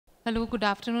Hello, good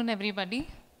afternoon, everybody.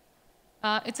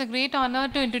 It's a great honor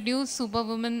to introduce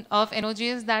Superwoman of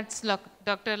NOGS, that's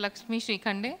Dr. Laxmi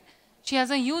Shrikhande. She has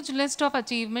a huge list of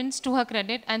achievements to her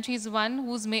credit, and she's one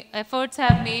whose efforts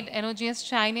have made NOGS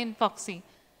shine in Foxy.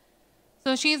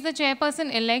 So she is the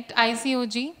chairperson-elect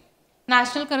ICOG,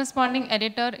 National Corresponding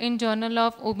Editor in Journal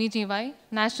of OBGY,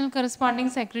 National Corresponding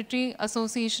Secretary,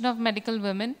 Association of Medical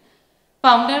Women,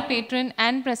 founder, patron,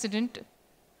 and president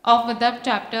of Vidab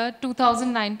chapter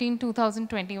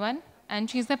 2019-2021, and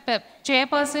she's the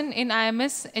chairperson in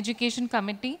IMS Education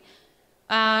Committee,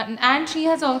 and she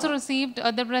has also received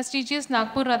the prestigious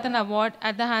Nagpur Ratan Award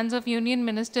at the hands of Union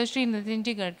Minister Shri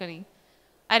Nitinji Gadkari.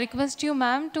 I request you,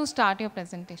 ma'am, to start your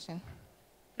presentation.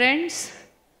 Friends,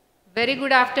 very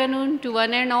good afternoon to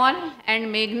one and all,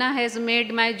 and Meghna has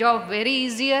made my job very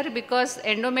easier because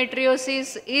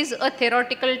endometriosis is a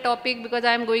theoretical topic because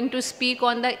I am going to speak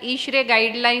on the ISHRE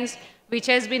guidelines which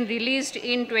has been released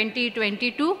in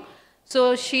 2022.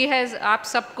 So she has aap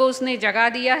sabko usne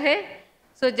jaga diya hai.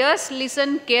 So just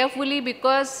listen carefully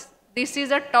because this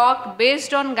is a talk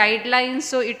based on guidelines,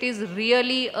 so it is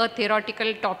really a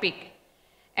theoretical topic.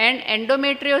 And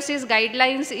endometriosis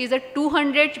guidelines is a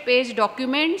 200-page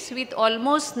document with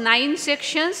almost 9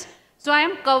 sections. So I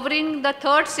am covering the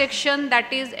third section,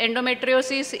 that is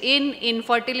endometriosis in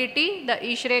infertility, the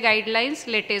ISHRE guidelines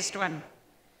latest one.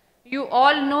 You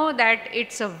all know that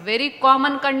it's a very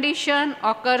common condition,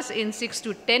 occurs in 6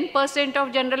 to 10%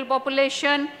 of general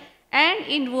population, and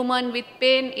in women with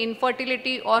pain,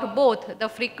 infertility or both, the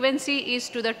frequency is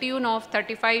to the tune of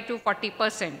 35 to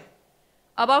 40%.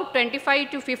 About 25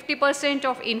 to 50%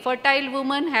 of infertile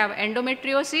women have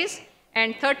endometriosis,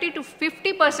 and 30 to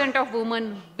 50% of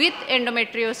women with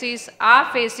endometriosis are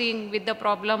facing with the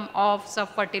problem of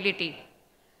subfertility.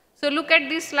 So look at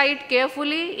this slide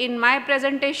carefully. In my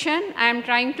presentation, I am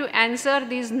trying to answer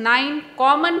these 9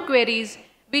 common queries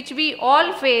which we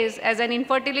all face as an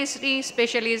infertility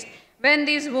specialist when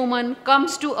this woman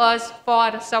comes to us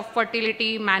for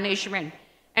subfertility management.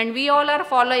 And we all are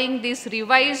following this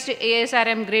revised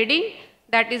ASRM grading,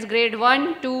 that is grade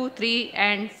 1, 2, 3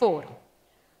 and 4.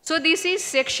 So this is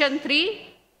section 3,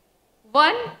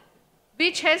 1,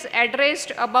 which has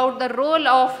addressed about the role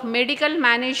of medical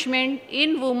management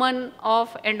in women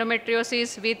of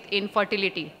endometriosis with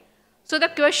infertility. So the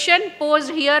question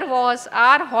posed here was,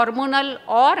 are hormonal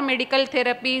or medical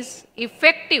therapies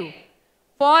effective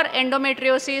for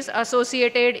endometriosis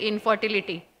associated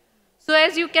infertility? So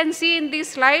as you can see in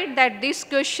this slide that this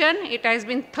question, it has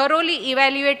been thoroughly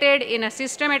evaluated in a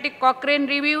systematic Cochrane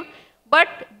review, but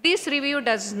this review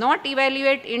does not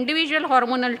evaluate individual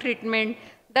hormonal treatment.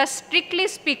 Thus, strictly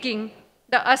speaking,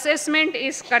 the assessment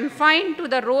is confined to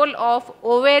the role of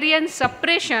ovarian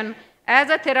suppression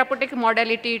as a therapeutic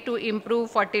modality to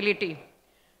improve fertility.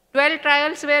 12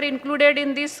 trials were included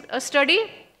in this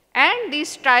study, and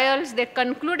these trials, they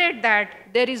concluded that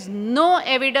there is no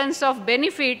evidence of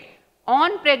benefit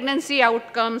on pregnancy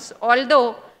outcomes,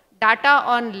 although data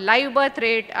on live birth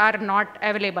rate are not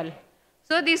available.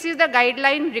 So this is the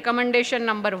guideline recommendation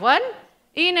number 1.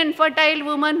 In infertile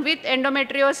women with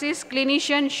endometriosis,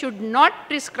 clinicians should not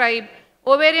prescribe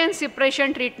ovarian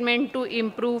suppression treatment to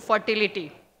improve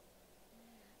fertility.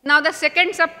 Now the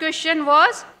second sub-question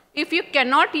was, if you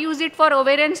cannot use it for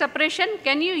ovarian suppression,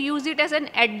 can you use it as an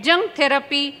adjunct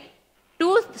therapy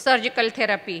to surgical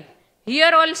therapy?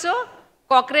 Here also,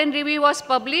 Cochrane review was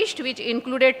published which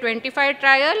included 25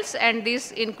 trials, and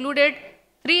this included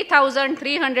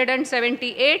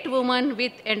 3,378 women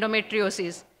with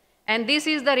endometriosis. And this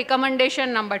is the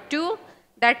recommendation number 2,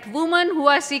 that women who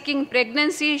are seeking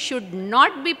pregnancy should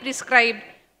not be prescribed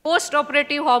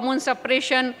post-operative hormone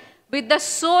suppression with the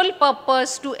sole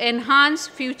purpose to enhance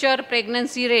future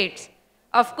pregnancy rates.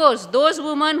 Of course, those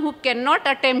women who cannot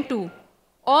attempt to,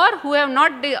 or who have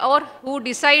not or who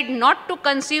decide not to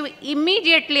conceive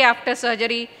immediately after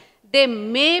surgery, they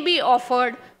may be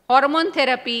offered hormone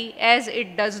therapy as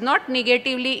it does not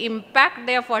negatively impact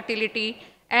their fertility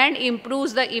and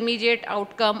improves the immediate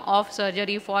outcome of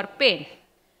surgery for pain.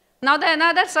 Now the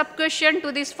another sub-question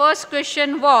to this first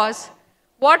question was,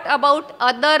 what about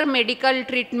other medical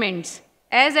treatments?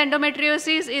 As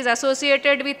endometriosis is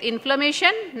associated with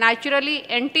inflammation, naturally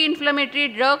anti-inflammatory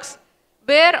drugs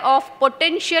were of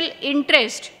potential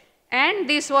interest, and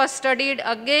this was studied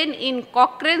again in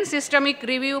Cochrane Systemic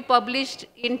Review published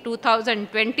in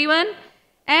 2021,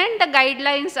 and the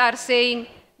guidelines are saying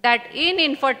that in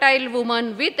infertile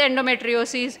women with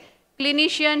endometriosis,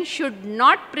 clinicians should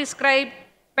not prescribe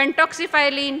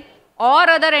pentoxifylline or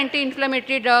other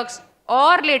anti-inflammatory drugs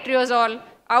or letrozole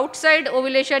outside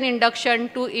ovulation induction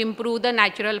to improve the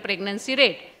natural pregnancy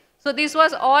rate. So this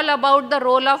was all about the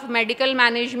role of medical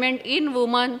management in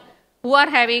women who are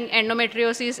having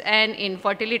endometriosis and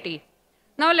infertility.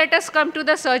 Now let us come to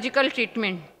the surgical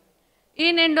treatment.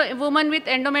 In women with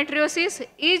endometriosis,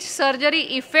 is surgery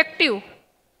effective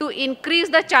to increase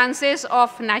the chances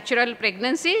of natural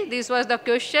pregnancy? This was the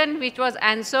question which was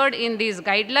answered in these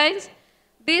guidelines.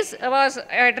 This was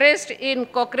addressed in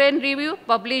Cochrane review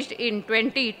published in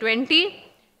 2020,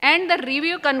 and the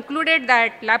review concluded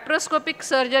that laparoscopic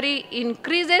surgery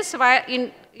increases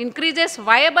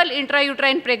viable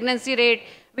intrauterine pregnancy rate,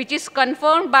 which is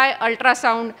confirmed by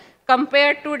ultrasound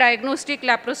compared to diagnostic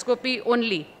laparoscopy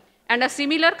only. And a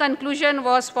similar conclusion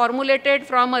was formulated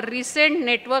from a recent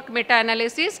network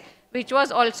meta-analysis which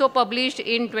was also published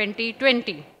in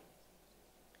 2020.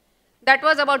 That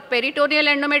was about peritoneal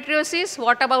endometriosis.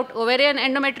 What about ovarian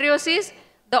endometriosis?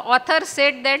 The author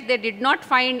said that they did not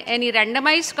find any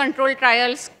randomized control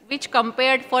trials which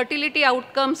compared fertility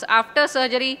outcomes after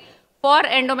surgery for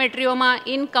endometrioma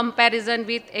in comparison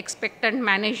with expectant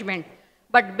management.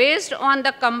 But based on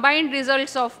the combined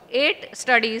results of 8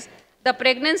 studies, the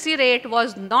pregnancy rate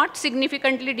was not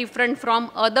significantly different from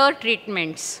other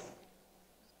treatments.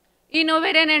 In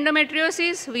ovarian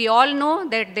endometriosis, we all know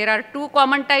that there are 2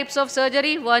 common types of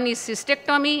surgery. One is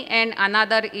cystectomy and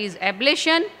another is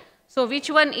ablation. So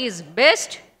which one is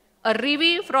best? A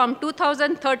review from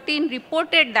 2013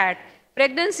 reported that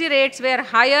pregnancy rates were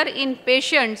higher in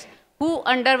patients who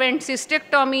underwent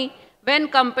cystectomy when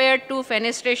compared to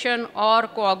fenestration or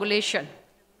coagulation.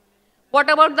 What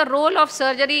about the role of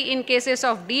surgery in cases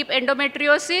of deep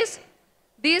endometriosis?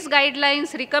 These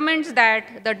guidelines recommends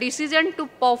that the decision to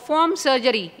perform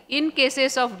surgery in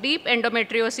cases of deep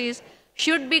endometriosis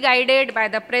should be guided by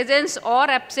the presence or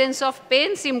absence of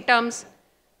pain symptoms,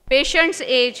 patient's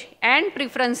age and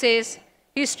preferences,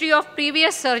 history of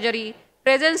previous surgery,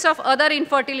 presence of other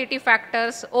infertility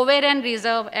factors, ovarian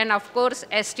reserve, and of course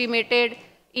estimated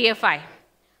EFI.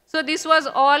 So this was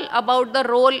all about the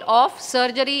role of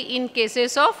surgery in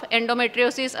cases of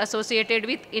endometriosis associated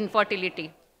with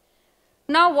infertility.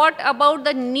 Now what about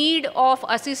the need of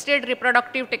assisted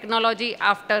reproductive technology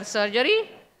after surgery?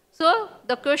 So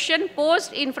the question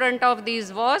posed in front of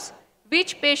these was,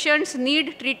 which patients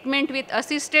need treatment with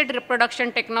assisted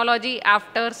reproduction technology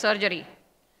after surgery?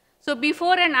 So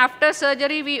before and after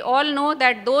surgery, we all know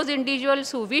that those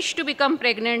individuals who wish to become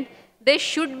pregnant, they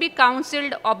should be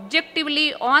counseled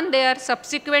objectively on their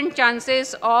subsequent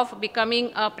chances of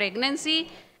becoming a pregnancy.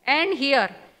 And here,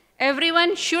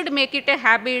 everyone should make it a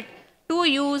habit to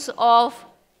use of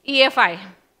EFI.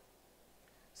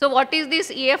 So what is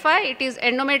this EFI? It is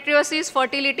endometriosis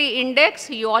fertility index.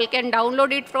 You all can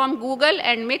download it from Google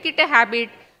and make it a habit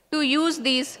to use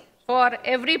these for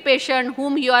every patient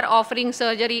whom you are offering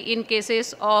surgery in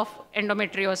cases of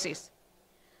endometriosis.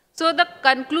 So the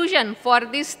conclusion for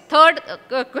this third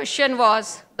question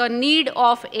was, the need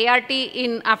of ART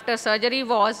in after surgery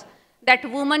was that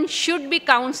women should be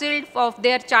counseled of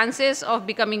their chances of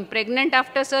becoming pregnant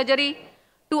after surgery.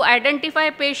 To identify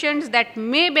patients that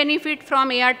may benefit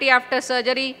from ART after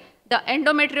surgery, the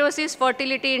endometriosis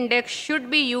fertility index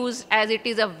should be used as it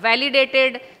is a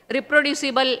validated,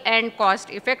 reproducible and cost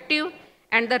effective,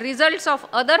 and the results of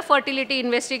other fertility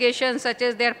investigations such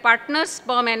as their partner's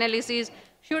sperm analysis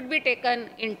should be taken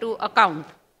into account.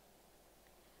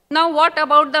 Now what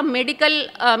about the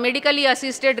medically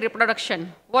assisted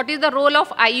reproduction? What is the role of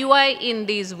IUI in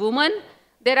these women?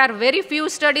 There are very few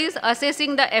studies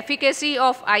assessing the efficacy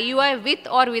of IUI with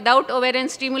or without ovarian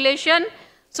stimulation.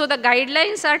 So the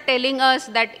guidelines are telling us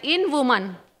that in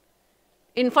women,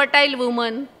 infertile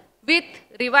women with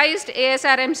revised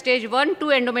ASRM stage 1-2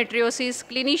 endometriosis,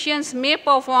 clinicians may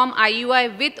perform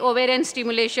IUI with ovarian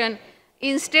stimulation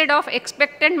instead of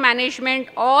expectant management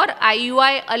or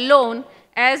IUI alone,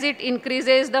 as it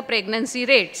increases the pregnancy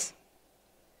rates.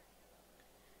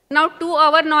 Now to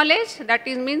our knowledge, that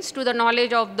means to the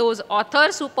knowledge of those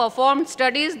authors who performed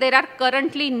studies, there are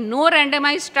currently no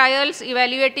randomized trials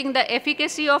evaluating the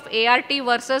efficacy of ART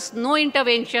versus no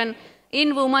intervention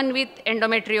in women with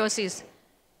endometriosis.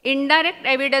 Indirect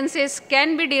evidences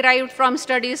can be derived from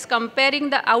studies comparing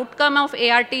the outcome of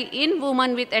ART in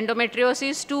women with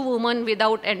endometriosis to women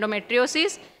without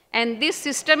endometriosis, and this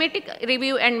systematic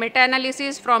review and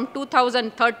meta-analysis from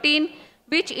 2013,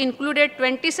 which included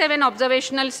 27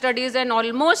 observational studies and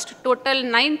almost total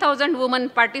 9,000 women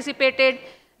participated,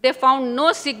 they found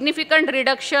no significant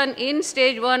reduction in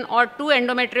stage 1 or 2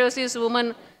 endometriosis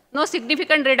women, no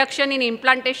significant reduction in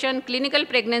implantation, clinical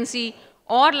pregnancy,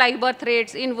 or live birth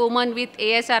rates in women with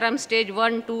ASRM stage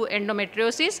 1-2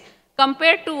 endometriosis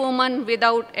compared to women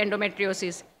without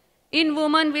endometriosis. In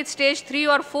women with stage 3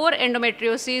 or 4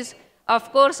 endometriosis,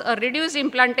 Of course, a reduced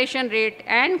implantation rate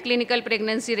and clinical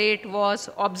pregnancy rate was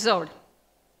observed.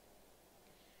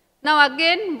 Now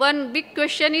again, one big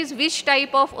question is which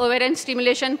type of ovarian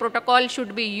stimulation protocol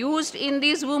should be used in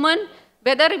these women,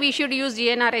 whether we should use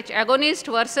GnRH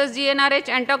agonist versus GnRH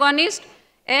antagonist,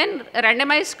 and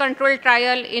randomized control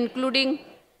trial including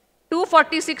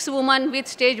 246 women with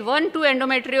stage 1-2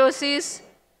 endometriosis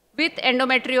with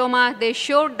endometrioma. They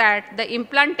showed that the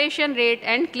implantation rate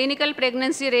and clinical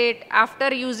pregnancy rate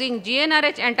after using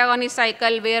GnRH antagonist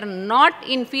cycle were not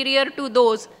inferior to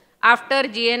those after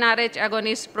GnRH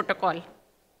agonist protocol.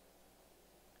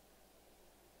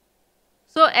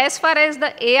 So as far as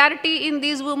the ART in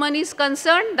these women is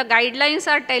concerned, the guidelines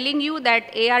are telling you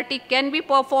that ART can be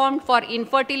performed for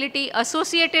infertility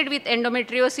associated with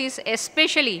endometriosis,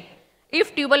 especially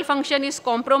if tubal function is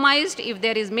compromised, if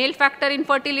there is male factor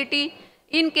infertility,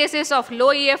 in cases of low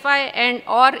EFI, and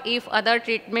or if other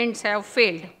treatments have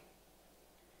failed.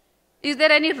 Is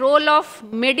there any role of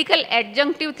medical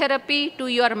adjunctive therapy to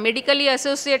your medically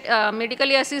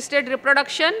assisted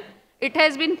reproduction? It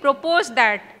has been proposed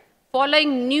that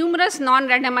following numerous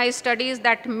non-randomized studies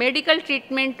that medical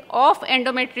treatment of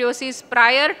endometriosis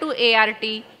prior to ART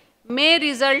may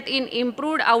result in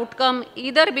improved outcome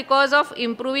either because of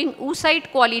improving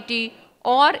oocyte quality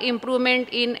or improvement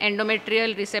in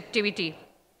endometrial receptivity.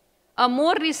 A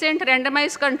more recent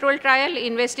randomized control trial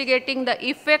investigating the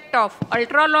effect of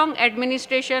ultra-long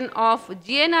administration of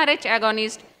GnRH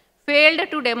agonist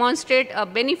failed to demonstrate a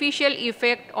beneficial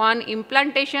effect on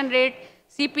implantation rate,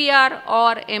 CPR,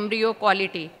 or embryo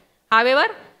quality. However,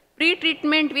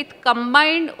 pre-treatment with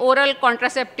combined oral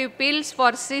contraceptive pills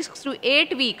for 6 to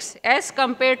 8 weeks as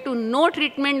compared to no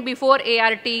treatment before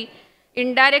ART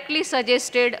indirectly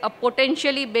suggested a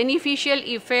potentially beneficial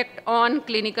effect on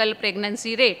clinical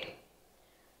pregnancy rate.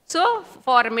 So,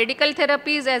 for medical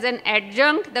therapies as an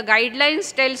adjunct, the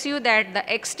guidelines tells you that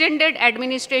the extended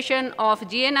administration of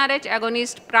GnRH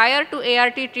agonist prior to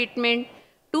ART treatment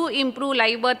to improve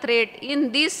live birth rate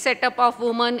in this setup of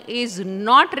women is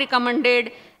not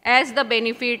recommended as the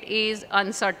benefit is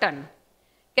uncertain.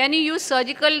 Can you use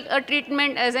surgical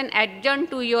treatment as an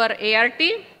adjunct to your ART?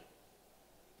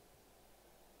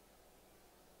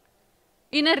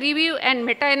 In a review and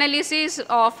meta-analysis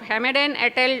of Hamadan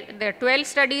et al., the 12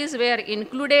 studies were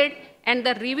included, and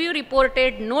the review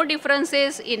reported no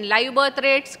differences in live birth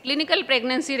rates, clinical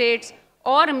pregnancy rates,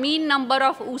 or mean number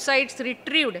of oocytes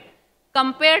retrieved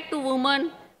compared to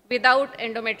women without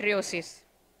endometriosis.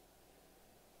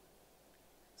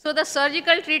 So the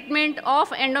surgical treatment of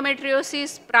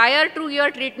endometriosis prior to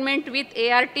your treatment with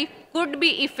ART could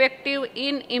be effective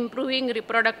in improving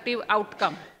reproductive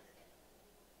outcome.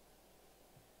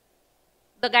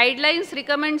 The guidelines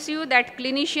recommends you that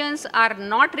clinicians are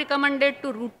not recommended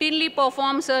to routinely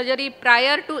perform surgery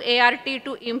prior to ART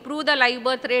to improve the live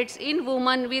birth rates in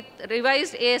women with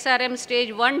revised ASRM stage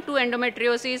 1-2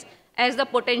 endometriosis, as the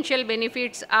potential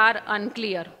benefits are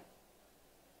unclear.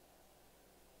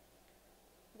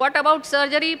 What about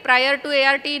surgery prior to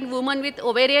ART in women with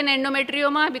ovarian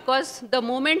endometrioma? Because the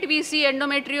moment we see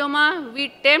endometrioma,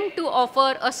 we tend to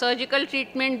offer a surgical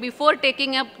treatment before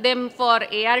taking up them for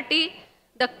ART.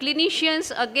 The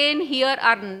clinicians again here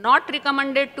are not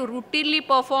recommended to routinely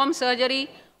perform surgery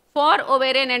for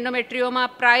ovarian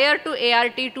endometrioma prior to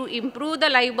ART to improve the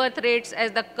live birth rates,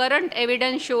 as the current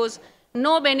evidence shows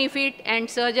no benefit and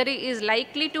surgery is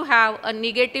likely to have a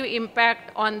negative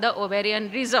impact on the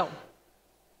ovarian reserve.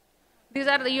 These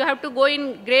are you have to go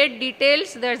in great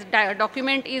details. There's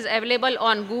document is available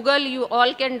on Google. You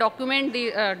all can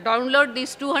download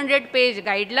these 200-page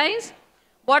guidelines.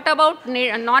 What about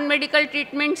non-medical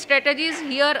treatment strategies?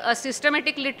 Here, a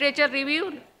systematic literature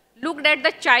review looked at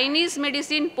the Chinese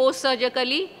medicine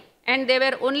post-surgically, and they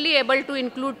were only able to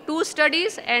include 2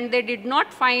 studies, and they did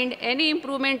not find any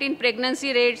improvement in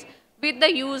pregnancy rates with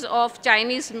the use of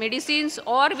Chinese medicines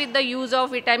or with the use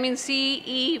of vitamin C,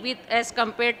 E as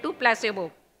compared to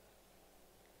placebo.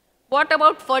 What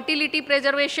about fertility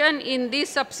preservation in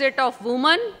this subset of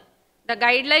women? The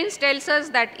guidelines tells us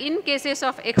that in cases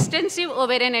of extensive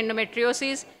ovarian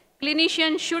endometriosis,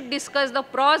 clinicians should discuss the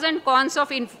pros and cons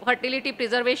of fertility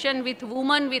preservation with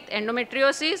women with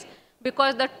endometriosis,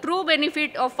 because the true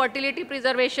benefit of fertility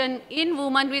preservation in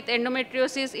women with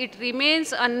endometriosis, it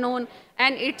remains unknown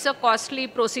and it's a costly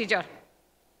procedure.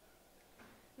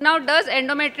 Now, does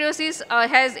endometriosis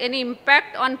has any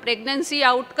impact on pregnancy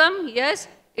outcome? Yes,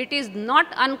 it is not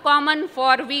uncommon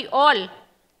for we all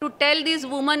to tell these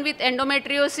women with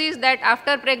endometriosis that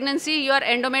after pregnancy your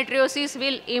endometriosis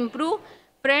will improve.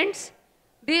 Friends,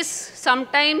 this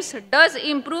sometimes does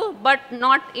improve, but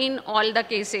not in all the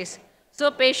cases. So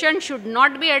patient should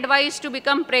not be advised to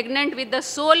become pregnant with the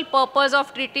sole purpose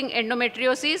of treating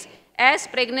endometriosis, as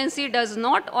pregnancy does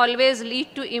not always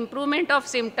lead to improvement of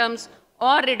symptoms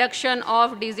or reduction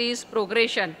of disease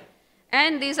progression.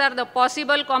 And these are the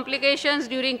possible complications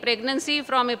during pregnancy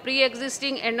from a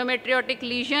pre-existing endometriotic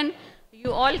lesion.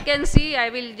 You all can see, I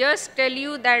will just tell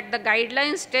you that the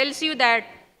guidelines tells you that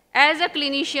as a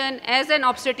clinician, as an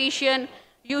obstetrician,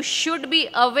 you should be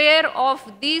aware of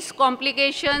these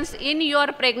complications in your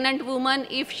pregnant woman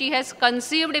if she has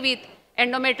conceived with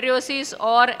endometriosis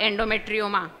or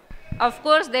endometrioma. Of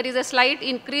course, there is a slight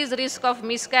increased risk of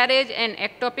miscarriage and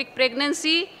ectopic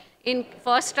pregnancy in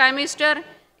first trimester.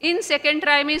 In second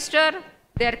trimester,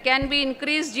 there can be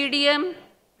increased GDM,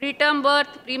 preterm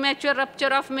birth, premature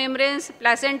rupture of membranes,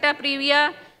 placenta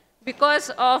previa because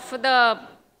of the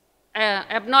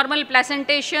abnormal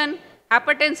placentation,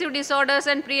 hypertensive disorders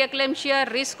and preeclampsia,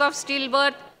 risk of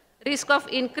stillbirth, risk of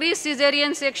increased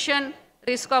cesarean section,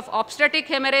 risk of obstetric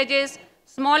hemorrhages,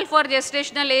 small for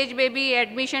gestational age baby,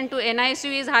 admission to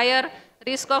NICU is higher,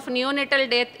 risk of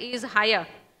neonatal death is higher.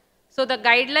 So the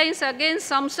guidelines again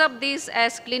sums up this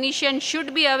as clinicians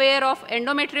should be aware of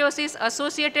endometriosis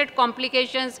associated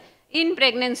complications in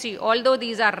pregnancy, although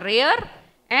these are rare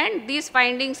and these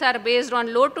findings are based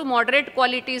on low to moderate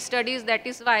quality studies. That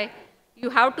is why you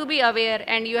have to be aware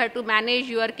and you have to manage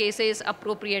your cases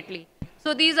appropriately.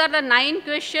 So these are the 9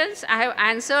 questions I have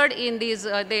answered in these,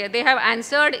 they have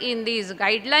answered in these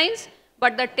guidelines,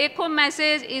 but the take home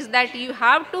message is that you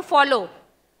have to follow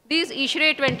these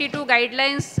ISHRE 22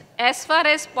 guidelines as far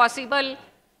as possible,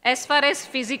 as far as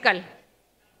physical.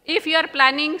 If you are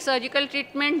planning surgical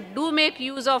treatment, do make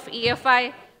use of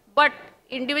EFI, but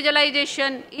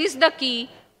individualization is the key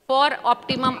for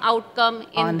optimum outcome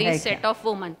in this set of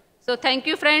women. So thank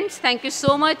you friends, thank you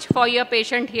so much for your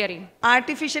patient hearing.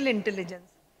 Artificial intelligence.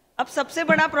 अब सबसे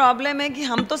बड़ा problem है कि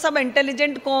हम तो सब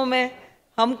intelligent कौम है,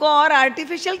 हमको और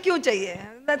आर्टिफिशियल क्यों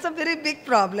चाहिए? That's a very big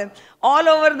problem. All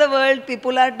over the world,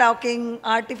 people are talking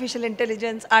artificial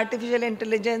intelligence, artificial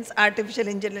intelligence, artificial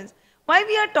intelligence. Why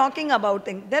we are talking about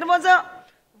it? There was a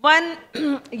one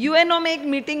UNO में एक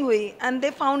meeting हुई and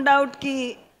they found out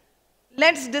कि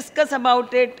let's discuss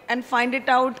about it and find it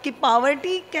out कि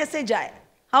poverty कैसे जाए,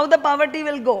 how the poverty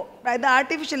will go by the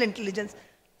artificial intelligence.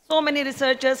 So many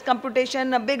researchers,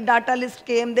 computation, a big data list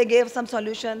came, they gave some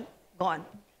solution, gone.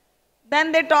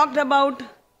 Then they talked about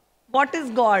what is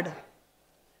God.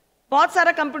 बहुत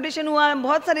सारा computation हुआ,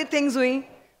 बहुत सारी things हुई,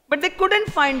 but they couldn't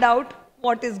find out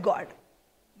what is God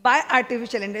by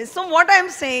artificial intelligence. So what I am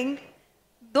saying,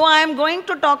 though I am going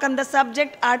to talk on the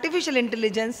subject artificial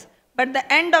intelligence, but at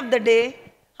the end of the day,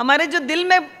 हमारे जो दिल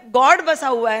में God बसा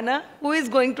हुआ है ना, who is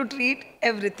going to treat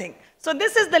everything. So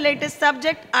this is the latest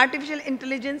subject, artificial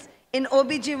intelligence in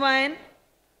OBGYN,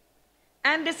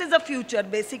 and this is a future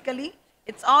basically.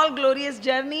 It's all glorious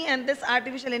journey and this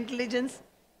artificial intelligence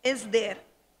is there.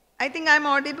 I think I'm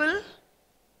audible.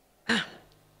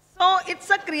 So it's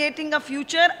a creating a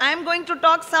future. I'm going to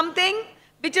talk something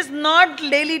which is not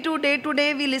daily to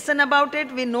day, we listen about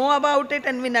it, we know about it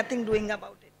and we nothing doing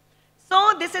about it.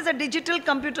 So this is a digital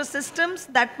computer systems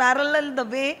that parallel the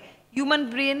way human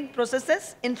brain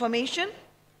processes information.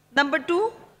 Number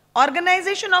 2,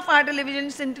 organization of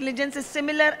artificial intelligence is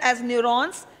similar as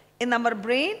neurons in our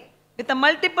brain with a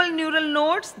multiple neural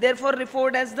nodes, therefore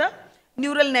referred as the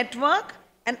neural network.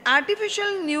 An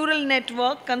artificial neural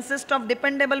network consists of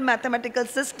dependable mathematical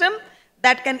system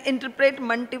that can interpret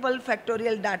multiple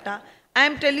factorial data. I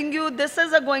am telling you this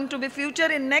is going to be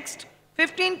future in next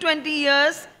 15-20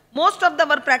 years. Most of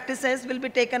our practices will be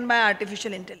taken by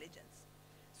artificial intelligence.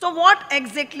 So what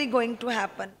exactly going to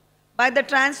happen? By the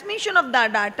transmission of the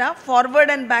data forward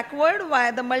and backward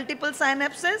via the multiple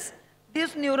synapses,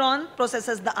 this neuron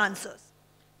processes the answers.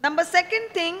 Number second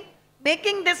thing,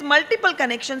 making these multiple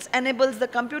connections enables the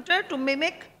computer to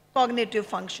mimic cognitive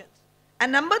functions.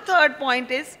 And number third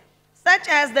point is, such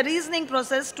as the reasoning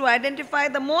process to identify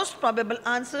the most probable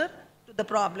answer to the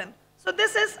problem. So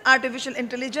this is artificial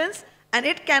intelligence and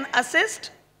it can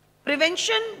assist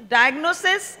prevention,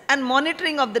 diagnosis and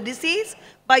monitoring of the disease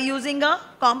by using a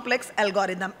complex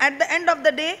algorithm. At the end of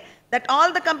the day, that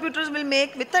all the computers will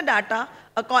make with the data,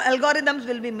 algorithms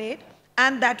will be made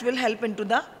and that will help into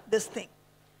this thing.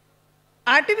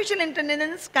 Artificial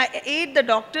intelligence can aid the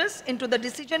doctors into the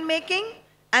decision making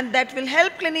and that will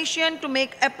help clinicians to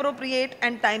make appropriate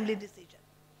and timely decisions.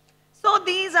 So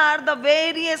these are the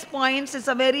various points. It's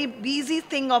a very busy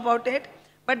thing about it,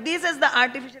 but this is the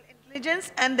artificial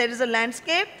intelligence and there is a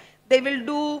landscape. They will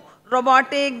do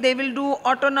robotic, they will do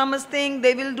autonomous thing,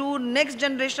 they will do next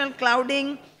generational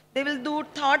clouding, they will do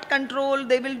thought control,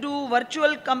 they will do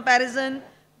virtual comparison,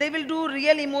 they will do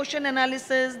real emotion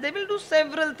analysis, they will do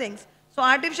several things. So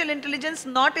artificial intelligence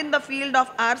not in the field of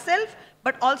ourselves,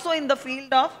 but also in the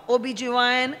field of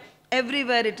OBGYN,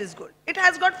 everywhere it is good. It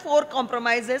has got 4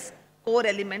 compromises, core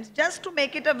elements, just to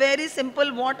make it a very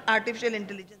simple what artificial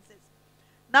intelligence is.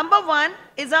 Number 1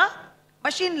 is a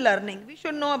machine learning. We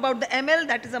should know about the ML,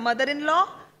 that is a mother-in-law,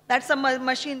 that's a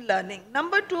machine learning.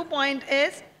 Number 2 point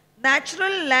is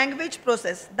natural language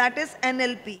process, that is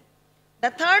NLP. The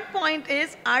third point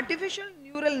is artificial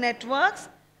neural networks,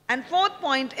 and fourth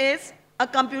point is a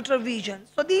computer vision.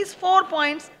 So these 4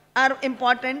 points are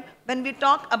important when we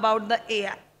talk about the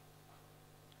AI.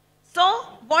 So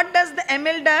what does the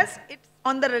ML does? It's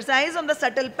resides on the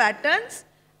subtle patterns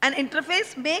and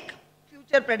interface make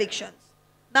future predictions.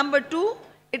 Number 2,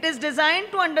 it is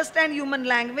designed to understand human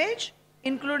language,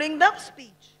 including the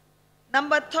speech.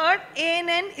 Number 3,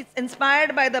 ANN is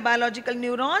inspired by the biological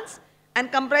neurons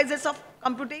and comprises of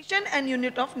computation and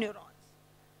unit of neurons.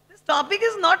 This topic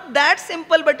is not that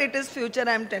simple, but it is future,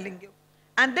 I am telling you.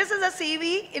 And this is a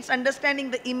CV, it's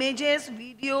understanding the images,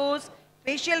 videos,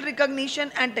 facial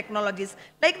recognition and technologies.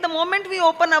 Like the moment we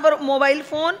open our mobile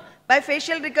phone, by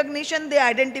facial recognition, they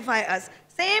identify us.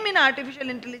 Same in artificial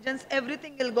intelligence,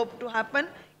 everything will go to happen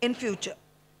in future.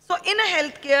 So in a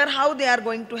healthcare, how they are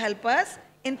going to help us?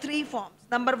 In 3 forms.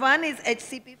 Number 1 is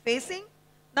HCP facing,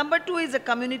 number 2 is a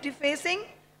community facing,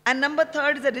 and number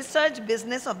 3 is a research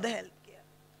business of the healthcare.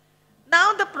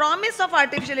 Now the promise of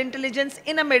artificial intelligence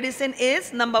in a medicine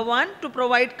is number 1, to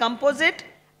provide composite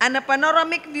and a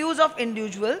panoramic views of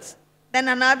individuals. Then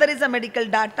another is a medical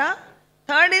data.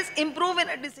 Third is improve in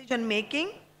a decision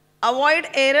making, avoid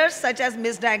errors such as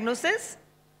misdiagnosis,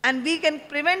 and we can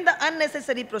prevent the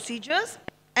unnecessary procedures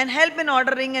and help in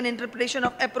ordering and interpretation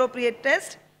of appropriate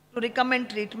tests to recommend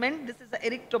treatment. This is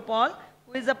Eric Topol,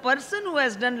 who is a person who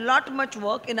has done much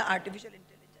work in artificial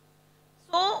intelligence.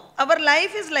 So our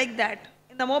life is like that.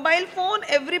 In the mobile phone,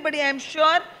 everybody, I am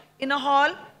sure, in a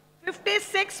hall,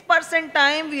 56%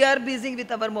 time we are busy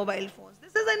with our mobile phones.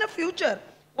 This is in the future.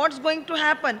 What's going to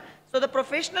happen? So the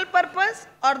professional purpose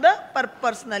or the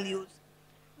personal use.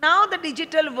 Now the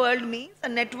digital world means a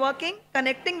networking,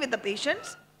 connecting with the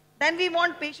patients. Then we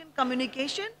want patient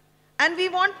communication and we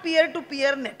want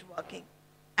peer-to-peer networking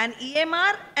and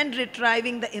EMR and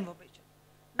retrieving the information.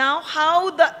 Now how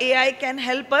the AI can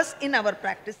help us in our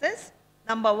practices?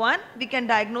 Number 1, we can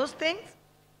diagnose things.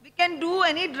 We can do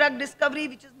any drug discovery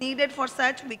which is needed for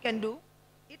such, we can do.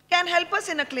 It can help us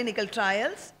in a clinical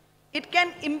trials. It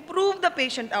can improve the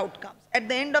patient outcomes. At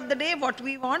the end of the day, what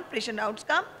we want, patient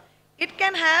outcome. It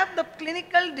can have the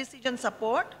clinical decision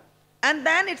support, and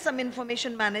then it's some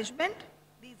information management.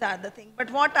 These are the things. But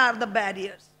what are the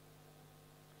barriers?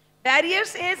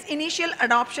 Barriers is initial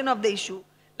adoption of the issue.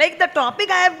 Like the topic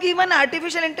I have given,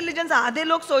 artificial intelligence, आधे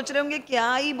लोग सोच रहे होंगे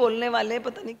क्या ही बोलने वाले हैं,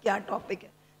 पता नहीं क्या topic है.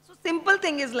 So simple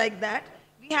thing is like that.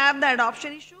 We have the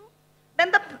adoption issue.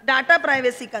 Then the data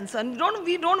privacy concern.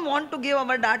 We don't want to give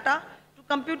our data to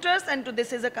computers, and to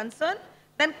this is a concern.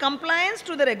 Then compliance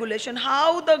to the regulation.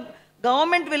 How the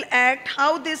government will act,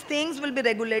 how these things will be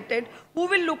regulated, who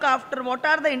will look after, what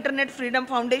are the Internet Freedom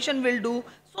Foundation will do.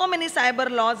 So many cyber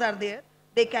laws are there.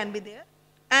 They can be there.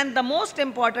 And the most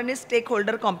important is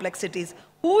stakeholder complexities.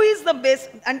 Who is the best?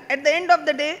 And at the end of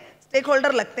the day, stakeholder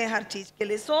लगते हैं हर चीज के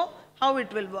लिए. So how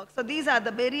it will work. So these are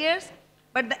the barriers.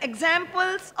 But the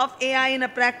examples of AI in a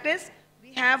practice,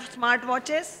 we have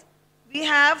smartwatches, we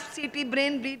have CT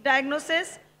brain bleed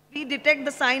diagnosis, we detect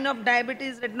the sign of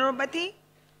diabetes retinopathy,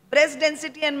 breast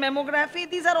density and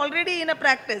mammography, these are already in a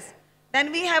practice.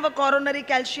 Then we have a coronary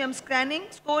calcium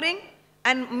scoring,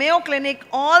 and Mayo Clinic,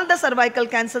 all the cervical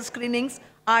cancer screenings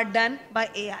are done by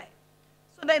AI.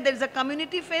 So there is a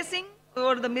community facing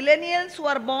for the millennials who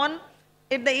are born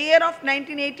in the year of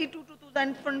 1982 to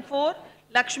 2004.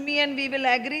 Laxmi and we will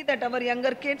agree that our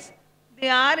younger kids, they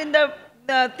are in the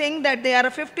thing that they are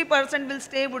 50% will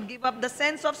stay, would give up the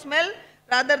sense of smell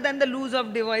rather than the lose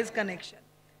of device connection.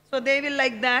 So they will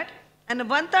like that. And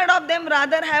 1/3 of them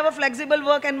rather have a flexible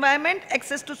work environment,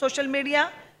 access to social media,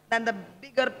 than the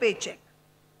bigger paycheck.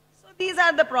 So these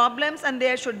are the problems, and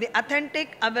they should be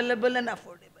authentic, available and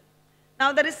affordable.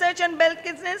 Now the research and health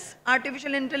business,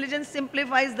 artificial intelligence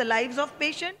simplifies the lives of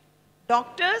patients,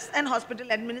 doctors and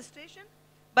hospital administration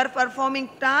by performing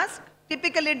tasks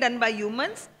typically done by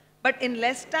humans, but in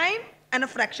less time and a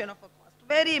fraction of a cost.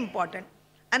 Very important.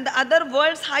 And the other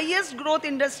world's highest growth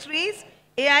industries,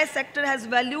 AI sector has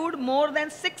valued more than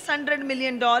 $600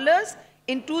 million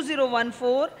in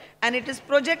 2014, and it is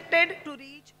projected to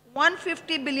reach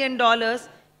 $150 billion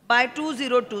by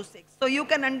 2026. So you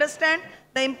can understand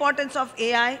the importance of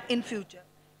AI in future.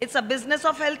 It's a business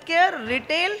of healthcare,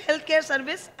 retail, healthcare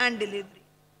service and delivery.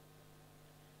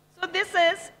 So this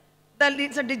is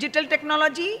it's a digital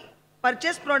technology,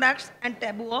 purchase products and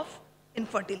taboo of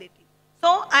infertility.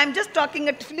 So I'm just talking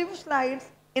a few slides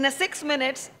in a 6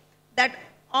 minutes that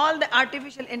all the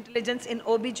artificial intelligence in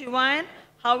OBGYN,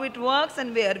 how it works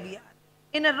and where we are.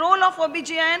 In a role of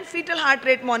OBGYN, fetal heart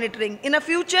rate monitoring. In a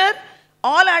future,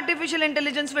 all artificial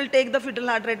intelligence will take the fetal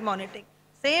heart rate monitoring.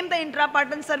 Same the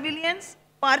intrapartum surveillance,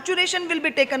 parturition will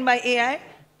be taken by AI,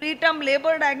 preterm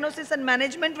labor diagnosis and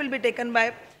management will be taken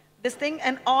by this thing,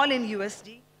 and all in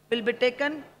USG will be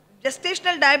taken.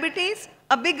 Gestational diabetes,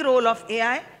 a big role of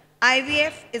AI.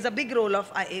 IVF is a big role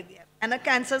of IVF, and a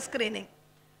cancer screening.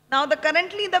 Now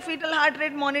currently the fetal heart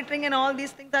rate monitoring and all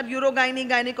these things are urogyne,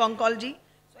 gynec oncology.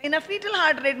 So in a fetal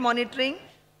heart rate monitoring,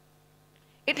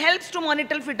 it helps to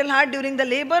monitor fetal heart during the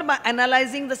labor by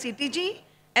analyzing the CTG,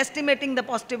 estimating the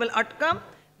possible outcome.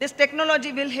 This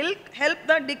technology will help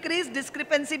the decrease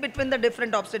discrepancy between the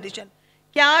different obstetrician.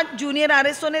 क्या junior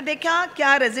RSO ने देखा,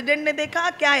 क्या resident ने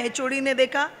देखा, क्या HOD ने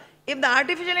देखा? If the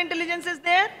artificial intelligence is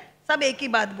there, सब एक ही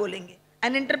बात बोलेंगे.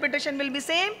 And interpretation will be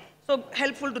same, so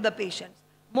helpful to the patients.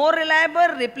 More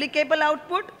reliable, replicable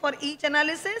output for each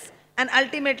analysis and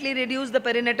ultimately reduce the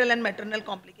perinatal and maternal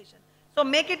complication. So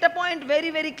make it a point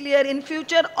very, very clear. In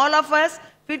future, all of us,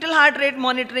 fetal heart rate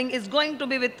monitoring is going to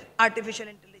be with artificial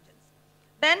intelligence.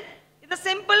 Then, the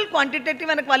simple quantitative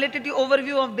and qualitative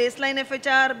overview of baseline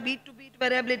FHR, beat-to-beat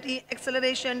variability,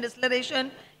 acceleration,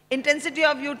 deceleration, intensity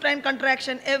of uterine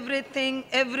contraction, everything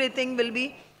will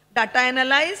be data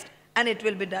analyzed and it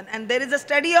will be done. And there is a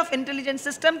study of intelligent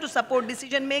system to support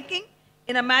decision making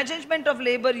in a management of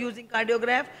labor using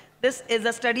cardiograph. This is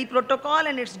a study protocol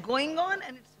and it's going on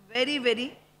and it's very,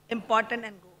 very important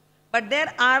and go. But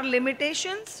there are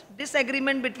limitations,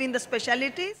 disagreement between the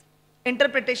specialties,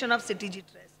 interpretation of CTG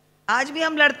trace. आज भी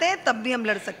हम लड़ते हैं, तब भी हम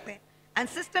लड़ सकते हैं. And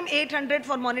system 800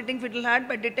 for monitoring fetal heart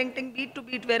by detecting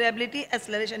beat-to-beat variability,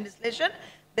 acceleration, deceleration,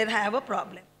 they have a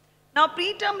problem. Now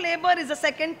preterm labor is the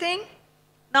second thing.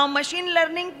 Now machine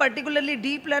learning, particularly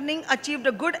deep learning, achieved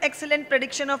a good, excellent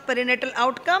prediction of perinatal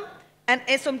outcome and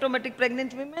asymptomatic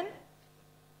pregnant women.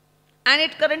 And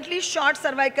it currently short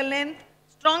cervical length,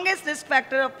 strongest risk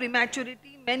factor of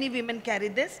prematurity. Many women carry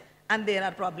this and there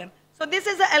are problems. So this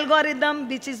is the algorithm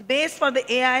which is based for the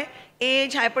AI,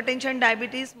 age, hypertension,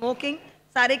 diabetes, smoking.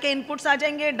 सारे के inputs आ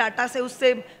जाएंगे, data से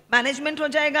उससे management हो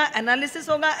जाएगा, analysis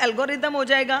होगा, algorithm हो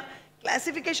जाएगा,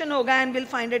 classification होगा and we'll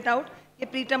find it out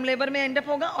कि preterm labor में end up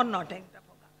होगा or not end up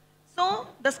होगा. So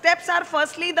the steps are,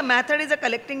 firstly the method is a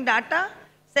collecting data,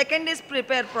 second is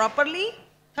prepare properly,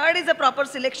 third is a proper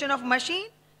selection of machine,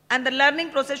 and the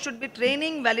learning process should be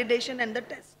training, validation and the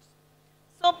tests.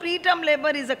 So preterm labor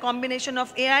is a combination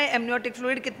of AI, amniotic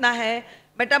fluid कितना है,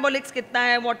 metabolics कितना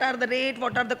है, what are the rate,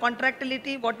 what are the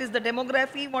contractility, what is the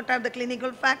demography, what are the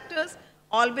clinical factors,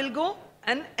 all will go,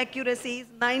 and accuracy is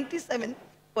 97%.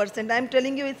 I am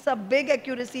telling you it's a big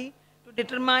accuracy to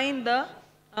determine the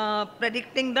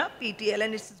predicting the PTL,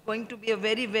 and it's going to be a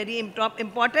very, very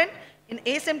important. In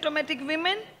asymptomatic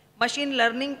women, machine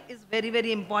learning is very,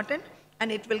 very important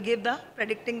and it will give the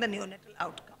predicting the neonatal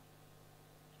outcome.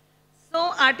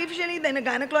 So artificially, then a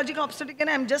gynecological obstetrician,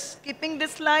 I'm just skipping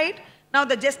this slide. Now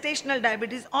the gestational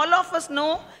diabetes, all of us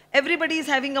know, everybody is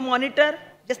having a monitor.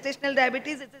 Gestational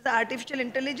diabetes, it is artificial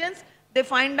intelligence. They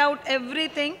find out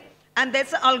everything and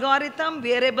that's an algorithm,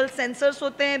 wearable sensors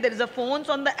hote hain, there is a phones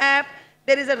on the app,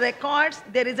 there is a records,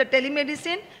 there is a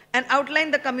telemedicine and outline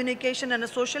the communication and a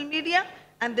social media,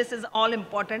 and this is all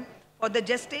important for the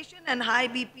gestation. And high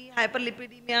BP,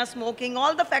 hyperlipidemia, smoking,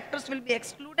 all the factors will be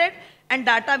excluded and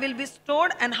data will be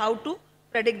stored, and how to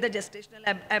predict the gestational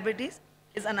diabetes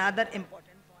is another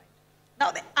important point.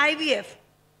 Now the IVF.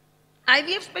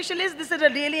 IVF specialists, this is a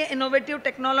really innovative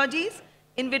technologies,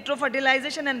 in vitro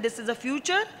fertilization, and this is a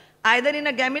future, either in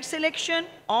a gamete selection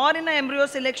or in a embryo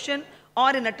selection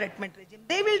or in a treatment regime.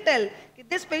 They will tell if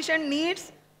this patient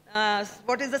needs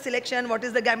what is the selection, what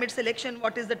is the gamete selection,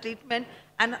 what is the treatment,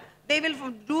 and they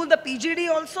will do the PGD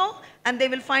also, and they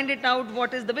will find it out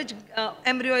what is the which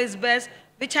embryo is best,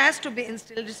 which has to be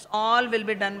instilled. This all will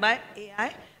be done by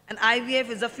AI. And IVF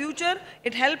is the future.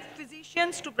 It helps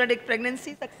physicians to predict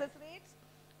pregnancy success rates,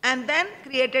 and then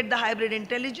created the hybrid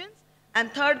intelligence.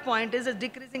 And third point is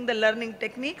decreasing the learning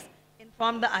techniques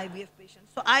inform the IVF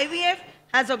patients. So IVF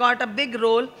has got a big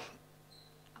role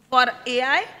for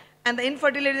AI, and the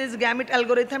infertility is gamete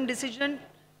algorithm decision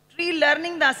tree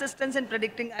learning the assistance in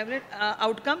predicting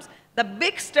outcomes. The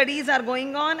big studies are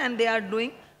going on and they are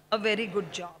doing a very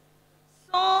good job.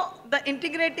 So the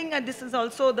integrating, this is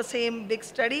also the same big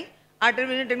study,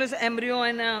 artificial intelligence, embryo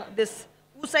and this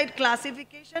oocyte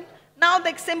classification. Now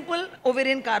the simple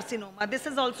ovarian carcinoma. This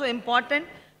is also important.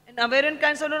 In ovarian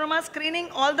carcinoma screening,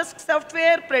 all the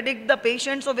software predict the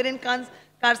patient's ovarian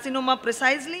carcinoma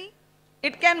precisely.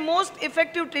 It can most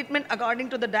effective treatment according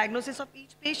to the diagnosis of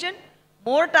each patient.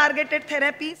 More targeted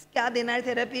therapies, kya dena hai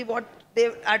therapy, what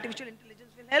artificial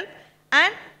intelligence will help,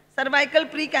 and cervical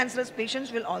precancerous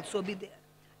patients will also be there.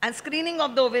 And screening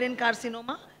of the ovarian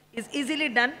carcinoma is easily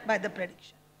done by the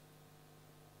prediction.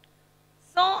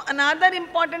 So another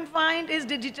important find is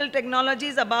digital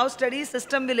technologies above study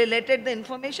system will relate the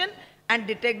information and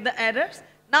detect the errors.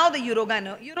 Now the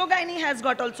Urogyne has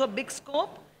got also big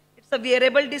scope. It's a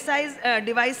wearable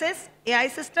devices, AI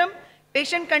system.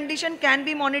 Patient condition can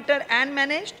be monitored and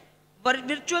managed.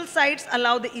 Virtual sites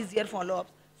allow the easier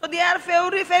follow-ups. So they are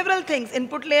several things,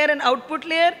 input layer and output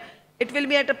layer. It will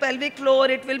be at a pelvic floor,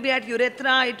 it will be at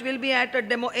urethra, it will be at a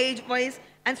demo age voice,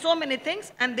 and so many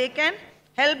things. And they can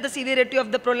help the severity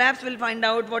of the prolapse. We'll find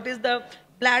out what is the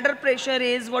bladder pressure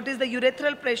is, what is the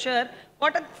urethral pressure,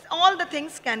 all the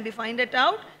things can be find it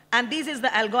out. And this is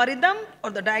the algorithm for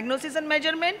the diagnosis and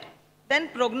measurement, then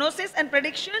prognosis and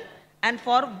prediction, and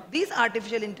for this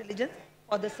artificial intelligence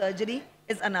for the surgery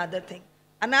is another thing.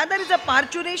 Another is a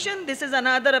parturition. This is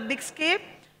another a big scape.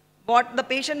 What the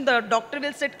patient, the doctor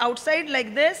will sit outside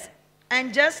like this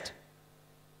and just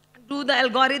do the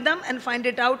algorithm and find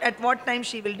it out at what time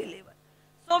she will deliver.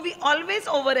 So we always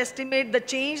overestimate the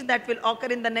change that will occur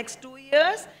in the next 2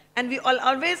 years, and we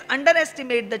always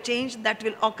underestimate the change that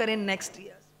will occur in next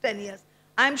years, 10 years.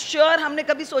 I'm sure हमने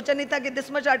कभी सोचा नहीं था कि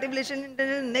this much artificial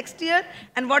intelligence next year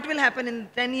and what will happen in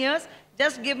 10 years.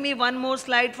 Just give me one more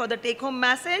slide for the take-home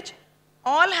message.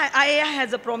 All AI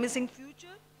has a promising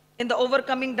future in the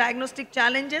overcoming diagnostic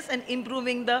challenges and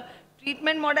improving the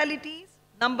treatment modalities.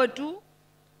 Number 2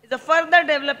 is the further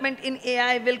development in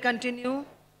AI will continue.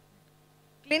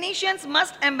 Clinicians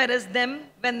must embrace them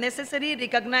when necessary,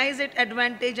 recognize its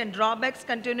advantage and drawbacks,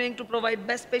 continuing to provide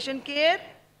best patient care.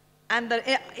 And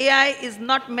the AI is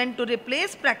not meant to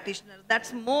replace practitioners.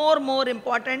 That's more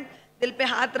important. दिल पे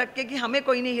हाथ रख के कि हमें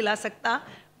कोई नहीं हिला सकता,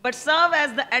 but serve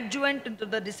as the adjuvant into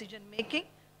the decision making.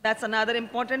 That's another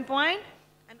important point.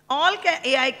 And all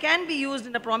AI can be used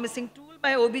in a promising tool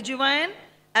by OBGYN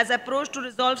as approach to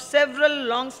resolve several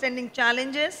long-standing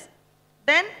challenges.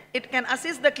 Then it can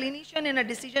assist the clinician in a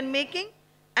decision making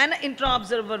and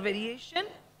intra-observer variation,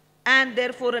 and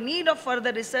therefore a need of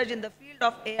further research in the field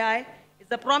of AI is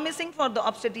a promising for the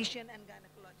obstetrician and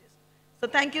gynecologist. So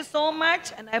thank you so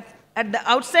much, and at the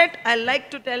outset I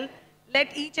like to tell,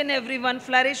 let each and everyone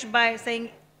flourish by saying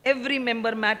every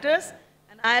member matters,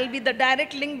 and I'll be the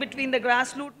direct link between the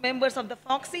grassroots members of the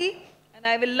FOXY, and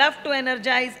I will love to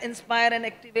energize, inspire and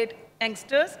activate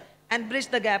youngsters and bridge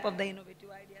the gap of the innovative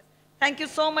ideas. Thank you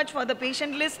so much for the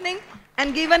patient listening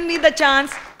and given me the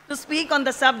chance to speak on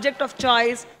the subject of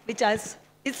choice, which is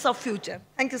of future.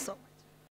 Thank you so much.